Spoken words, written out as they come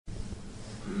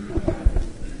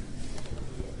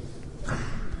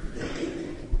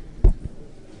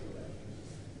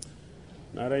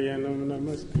Narayanam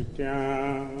namaskritya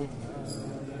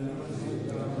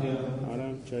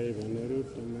Aram chaiva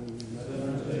naruttamam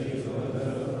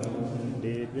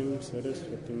Devim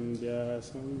saraswatim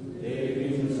vyasam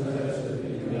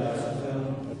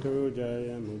Tato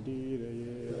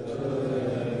jayamudiraye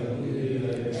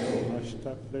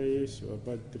Ashtapresu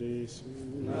abhadresu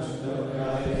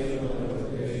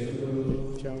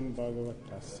Nityam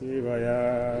bhagavata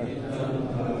sevaya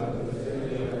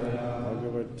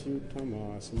Bhagavati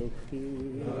Tamasloki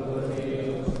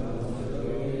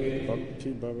Bhakti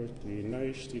Bhagavati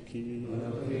Naishtiki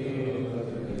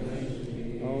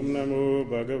Om Namo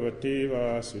Bhagavati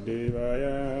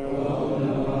Vasudevaya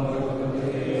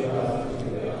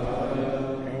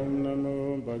Om Namo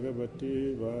Bhagavati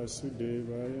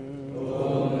Vasudevaya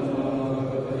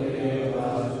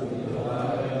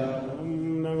Om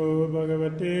Namo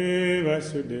Bhagavati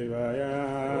Vasudevaya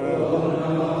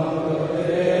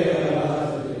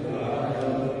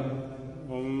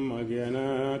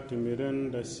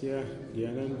Mirandasya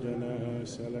Dhyananjana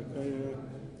Salakaya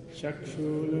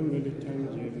Chakshulamitam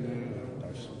Jena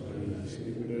Tasmai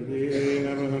Sri Gurave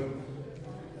Namaha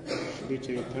Shri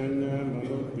Chaitanya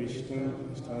Manobhishtam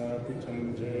Sthapitam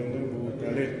Jena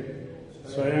Bhutale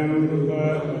Swayam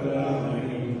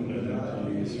Bhagavadayam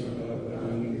Dadati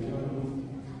Svaparantam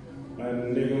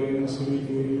Vandeham Sri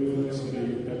Guru Sri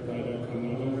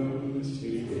Kapadakamalam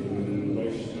Sri Guru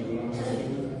Vaishnava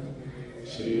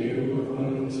Shri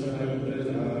Rupam Sahadra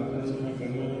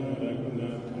Sakama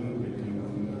Raghunatham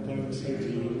Vitam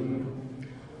Sajivam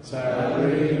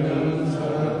Sadhrinam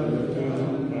Sadhutam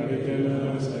Parijana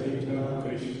Sarita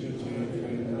Krishna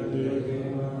Chaitanya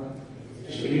Deva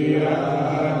Shri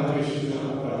Radha Krishna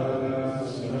Pada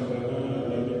Sarvana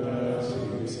Lalita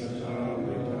Sri Satam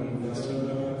Vitam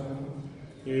Nasada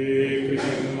He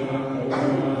Krishna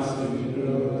Karuna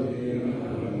Sindhu Dina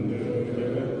Nanda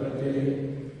Jagatpati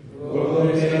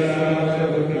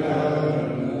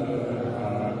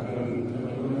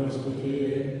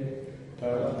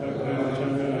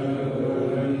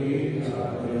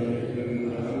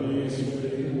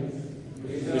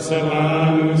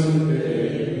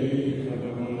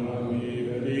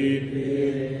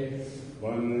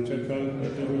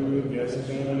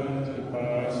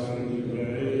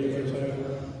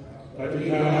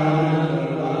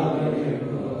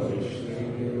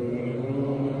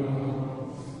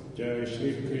Jai Shri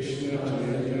Krishna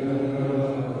Chaitanya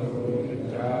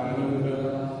Nityananda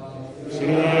Shri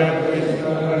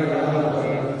Advaita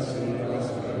Gadadhara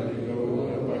Srivasadi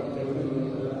Gaura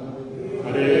Bhaktivinoda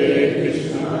Hare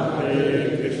Krishna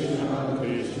Krishna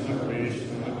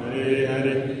Krishna Hare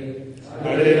Hare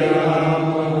Hare Rama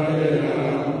Rama Hare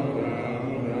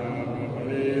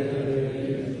Hare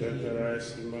Jai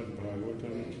Srimad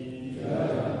Bhagavatam ki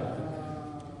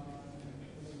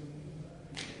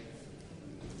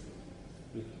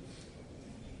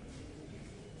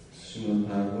Shrimad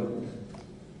Bhagavat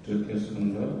तृतीय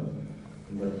स्कंद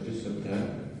 32 अध्याय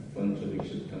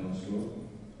पंचविंशतितम श्लोक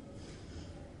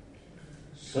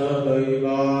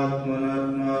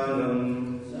सदैवात्मनात्मानं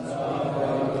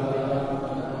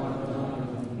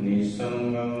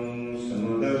निसंगं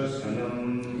समदर्शनं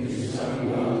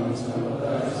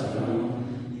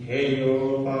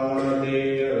हेयोपादेयरहितं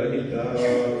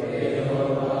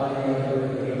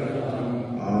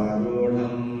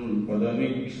आरूढं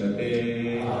पदमीक्षते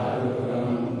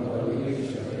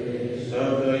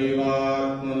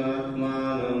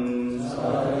सदैवात्मनात्मानं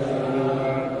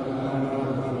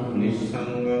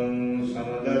निसंगं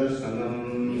समदर्शनं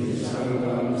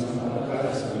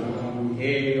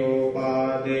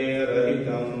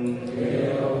हेयोपादेयरहितं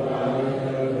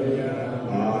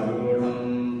आरूढं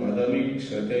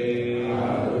पदमीक्षते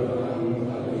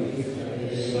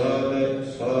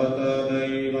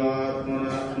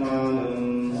सदैवात्मनात्मानं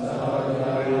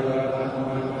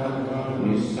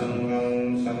निसंगं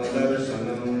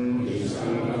समदर्शनं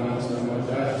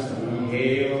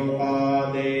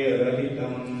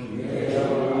हेयोपादेयरहितं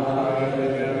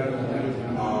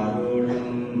आरूढं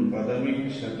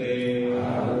पदमीक्षते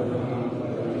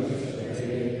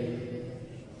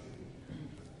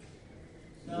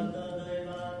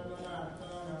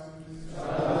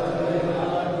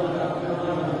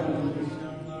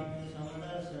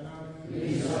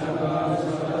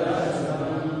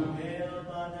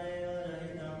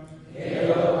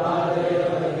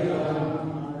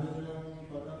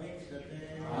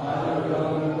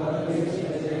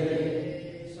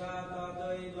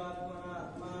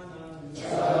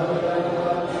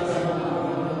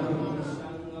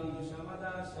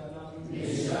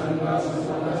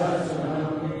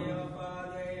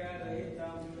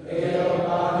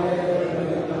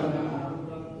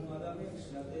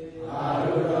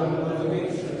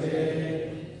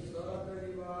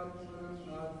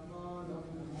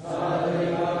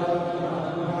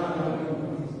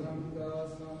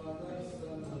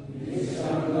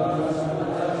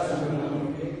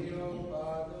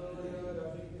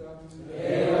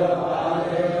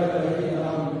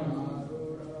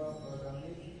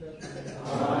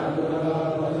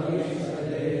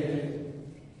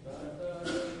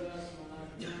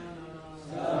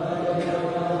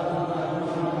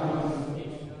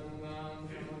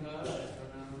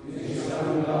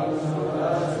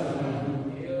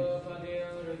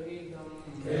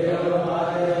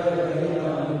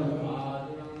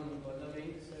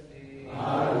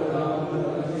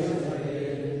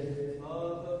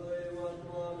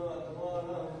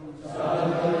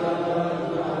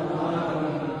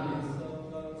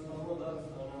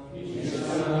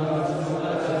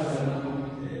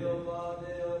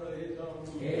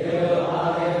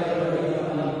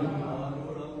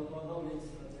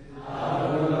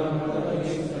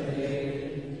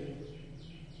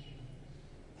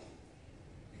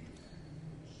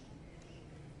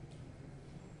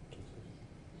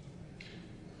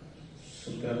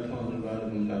सूत्रार्थ अनुवाद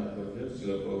में तात्पर्य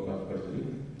श्लोक का पढ़ती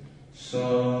स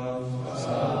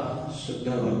शुद्ध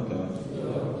भक्त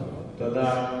तदा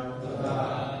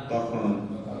तखन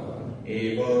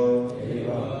एव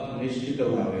निश्चित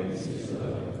भावे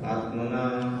आत्मना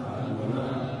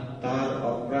तार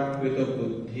अप्राकृत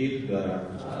बुद्धि द्वारा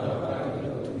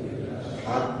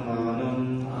आत्मानं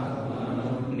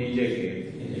निजे के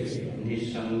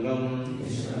निसंगम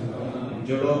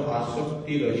जड़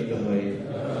आसक्ति रहित है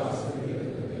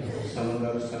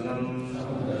समदर्शनम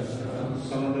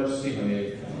समदर्शी है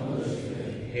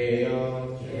हेय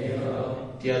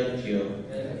त्याज्य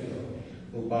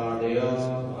उपादेय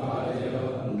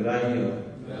ग्राह्य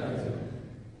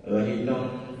रहितम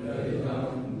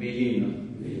विलीन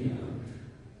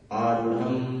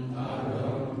आरूढ़म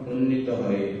उन्नीत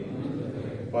है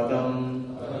पदम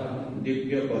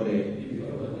दिव्य पदे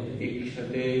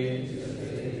इक्षते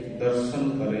दर्शन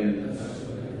करें।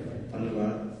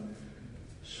 अनुवाद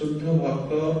शुद्ध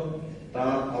भक्त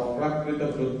तार अप्राकृत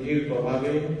बुद्धिर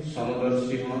प्रभावे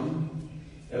समदर्शी हन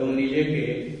एवं निजे के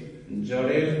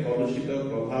जड़ेर कलुषित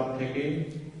प्रभाव थेके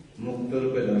मुक्त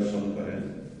रूपे दर्शन करें।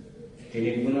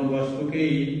 তিনি কোন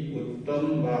বস্তুকেই উত্তম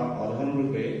বা অধম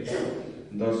রূপে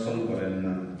দর্শন করেন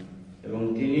না এবং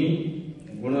তিনি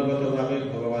গুণগতভাবে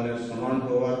ভগবানের সমান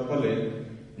হওয়ার ফলে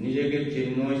নিজেকে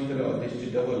চিন্ময় স্তরে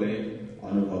অধিষ্ঠিত বলে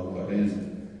অনুভব করেন।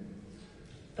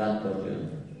 তাৎপর্য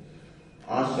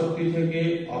আসক্তি থেকে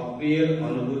অপ্রিয়ের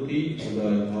অনুভূতি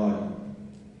উদয় হয়।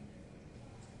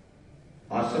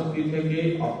 আসক্তি থেকে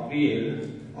অপ্রিয়ের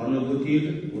অনুভূতির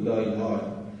উদয় হয়।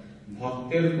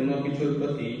 ভক্তের কোনো কিছুর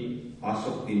প্রতি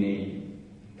আসক্তি নেই,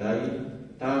 তাই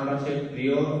তার কাছে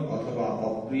প্রিয় অথবা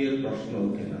অপ্রিয়ের প্রশ্ন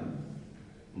ওঠে না।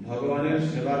 ভগবানের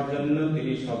সেবার জন্য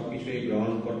তিনি সবকিছুই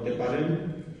গ্রহণ করতে পারেন,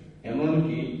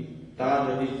 এমনকি তা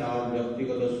যদি তার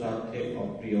ব্যক্তিগত স্বার্থে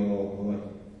অপ্রিয় হয়।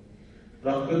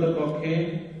 প্রকৃতপক্ষে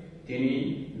তিনি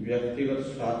ব্যক্তিগত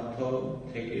স্বার্থ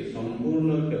থেকে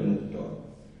সম্পূর্ণরূপে মুক্ত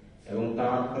এবং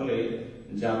তার ফলে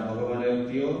যা ভগবানের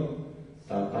প্রিয়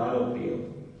তা তারও প্রিয়।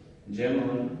 যেমন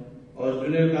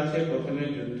অর্জুনের কাছে প্রথমে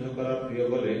যুদ্ধ করা প্রিয়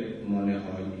বলে মনে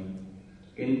হয়নি,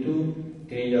 কিন্তু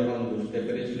তিনি যখন বুঝতে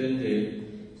পেরেছিলেন যে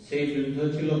সেই যুদ্ধ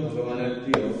ছিল ভগবানের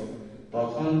প্রিয়,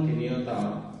 তখন তিনিও তা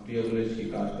প্রিয় বলে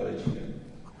স্বীকার করেছিলেন।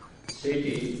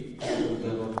 সেটি শুদ্ধ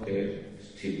ভক্তের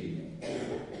স্থিতি।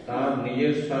 তার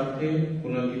নিজের স্বার্থে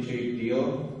কোনো কিছুই প্রিয়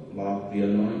বা প্রিয়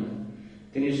নয়,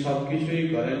 তিনি সবকিছুই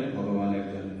করেন ভগবানের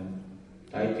জন্য,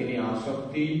 তাই তিনি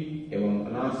আসক্তি এবং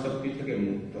অনাসক্তি থেকে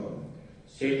মুক্ত।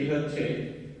 সেটি হচ্ছে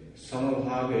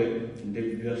সমভাবের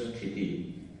দিব্য স্থিতি।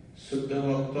 শুদ্ধ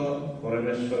ভক্ত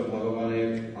পরমেশ্বর ভগবানের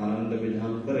আনন্দ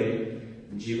বিধান করে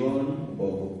জীবন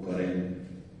উপভোগ করেন।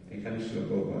 এখানে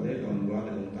শ্লোকবাদের অনুবাদ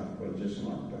এবং তাৎপর্য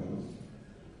সমাপ্ত হল।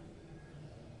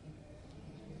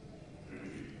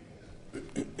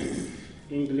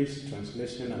 English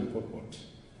translation and purport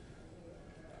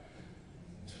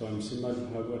from Srimad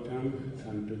Bhagavatam,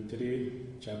 Canto 3,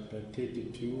 Chapter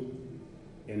 32,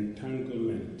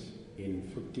 Entanglement in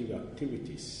Fruitive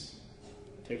Activities,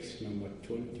 text number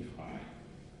 25.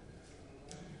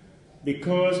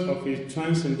 Because of his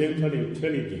transcendental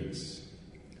intelligence,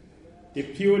 the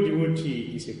pure devotee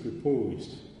is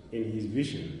equiposed in his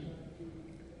vision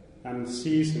and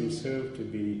sees himself to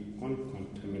be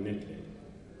uncontaminated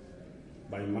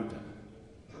by matter.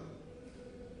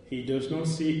 He does not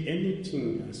see anything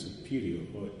as superior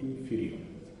or inferior,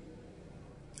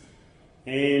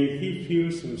 and he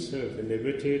feels himself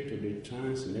elevated to the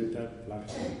transcendental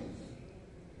platform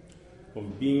of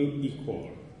being equal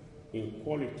in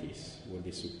qualities with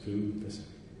the Supreme Person.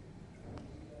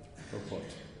 Purport.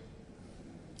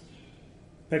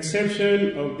 Perception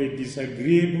of the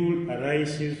disagreeable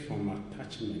arises from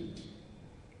attachment.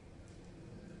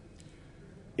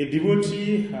 A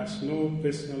devotee has no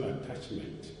personal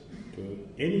attachment to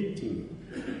anything.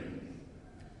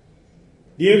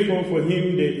 Therefore, for him,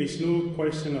 there is no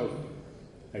question of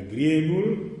agreeable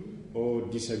or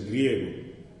disagreeable.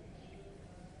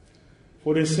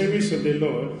 For the service of the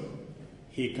Lord,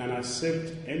 he can accept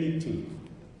anything,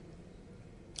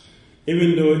 even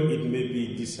though it may be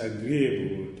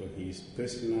disagreeable to his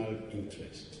personal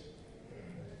interest.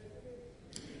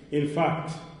 In fact,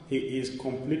 he is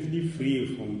completely free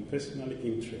from personal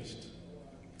interest.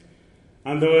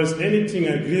 And thus, anything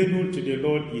agreeable to the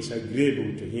Lord is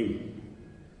agreeable to him.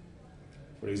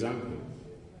 For example,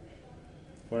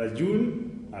 for Arjuna,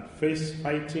 at first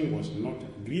fighting was not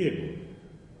agreeable.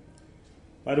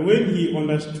 But when he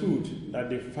understood that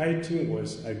the fighting was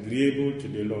agreeable to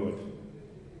the Lord,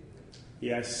 he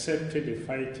accepted the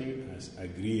fighting as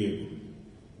agreeable.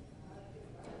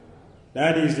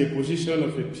 That is the position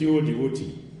of a pure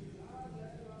devotee.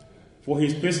 For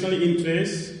his personal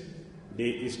interests,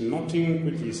 there is nothing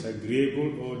which is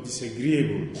agreeable or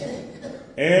disagreeable.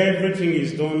 Everything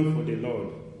is done for the Lord,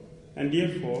 and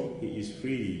therefore he is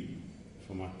free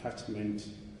from attachment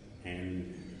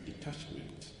and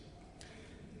detachment.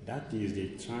 That is the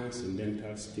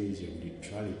transcendental stage of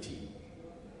neutrality.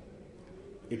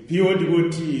 A pure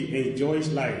devotee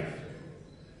enjoys life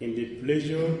in the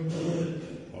pleasure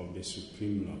of the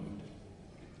Supreme Lord.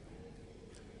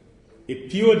 A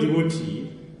pure devotee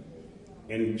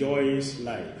enjoys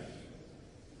life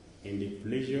in the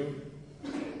pleasure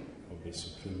of the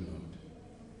Supreme Lord.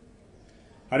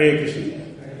 Hare Krishna.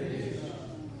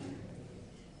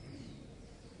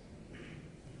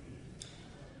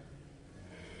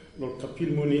 Lord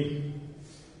Kapil Muni,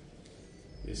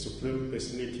 the Supreme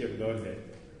Personality of Godhead,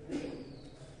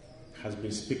 has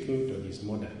been speaking to his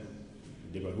mother,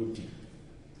 Devahuti.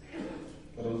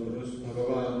 Parampurush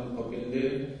Bhagavan Kapil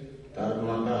Dev তার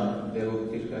মাতা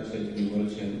দেবহুতির কাছে তিনি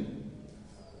বলছেন,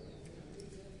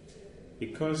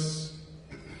 because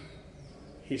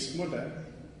his mother,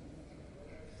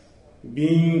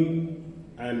 being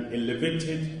an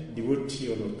elevated devotee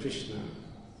of Lord Krishna,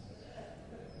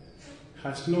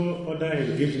 has no other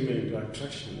engagement or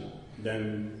attraction than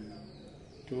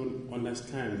to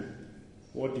understand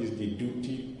what is the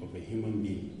duty of a human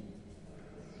being.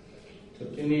 তো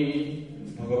তিনি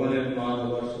ভগবানের মা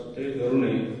হওয়ার সত্ত্বে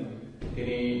দরুণে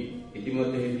তিনি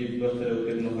ইতিমধ্যে দিব্যস্তরে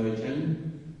উত্তীর্ণ হয়েছেন,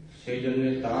 সেই জন্য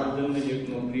তার জন্য যে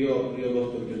কোনো প্রিয় অপ্রিয়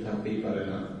বস্তু কিছু থাকতেই পারে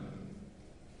না।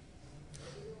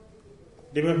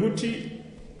 Devahuti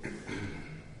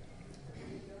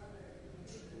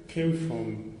came from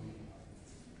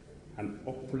an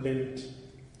opulent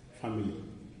family.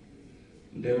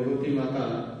 দেবহুতি মাতা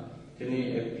তিনি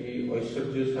একটি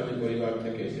ঐশ্বর্যশালী পরিবার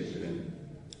থেকে এসেছিলেন।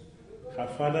 Her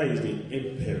father is the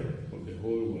emperor of the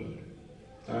whole world.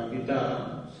 তার পিতা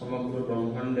সমগ্র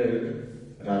ব্রহ্মাণ্ডের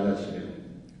রাজা ছিলেন।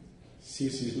 She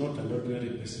is not an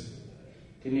ordinary person.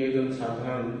 তিনি একজন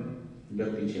সাধারণ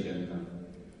ব্যক্তি ছিলেন না।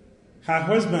 Her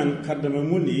husband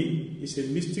Kardamamuni is a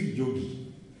mystic yogi.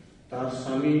 তার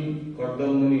স্বামী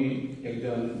কর্দমমুনি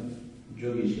একজন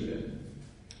যোগী ছিলেন।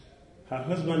 Her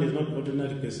husband is not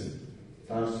ordinary person.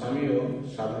 তার স্বামীও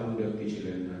সাধারণ ব্যক্তি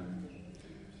ছিলেন না।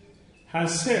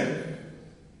 Herself,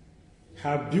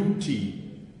 her beauty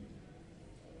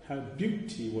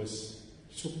was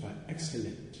super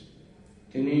excellent.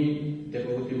 তিনি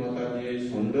দেবহুতি মাতার যে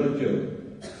সৌন্দর্য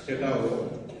সেটাও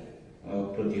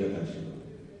প্রতিহতা ছিল।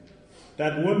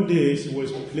 That one day she was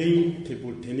playing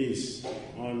table tennis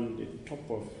on the top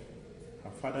of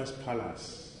her father's palace.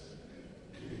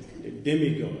 The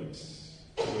demigods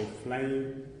were flying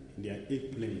in their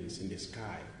airplanes in the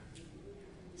sky.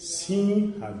 Seeing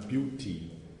her beauty,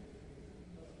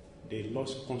 they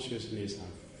lost consciousness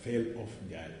and fell off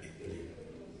their airplane.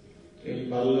 এই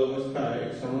বাল্য অবস্থায়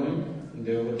এক সময়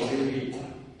দেবহুতি দেবী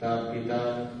তার পিতার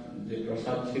যে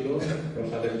প্রসাদ ছিল,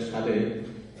 প্রসাদের ছাদে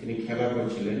তিনি খেলা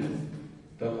করছিলেন।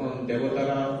 তখন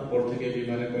দেবতারা উপর থেকে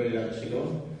বিমানে করে যাচ্ছিল,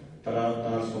 তারা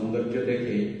তার সৌন্দর্য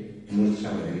দেখে মূর্ছা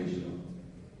হয়ে গেছিল।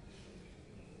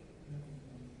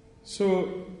 So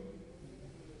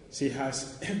she has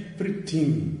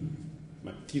everything,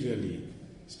 materially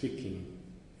speaking,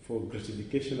 for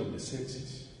gratification of the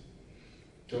senses.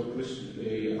 তো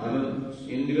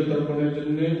ইন্দ্রিয় তর্পণের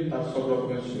জন্য তার সব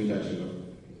রকমের সুবিধা ছিল।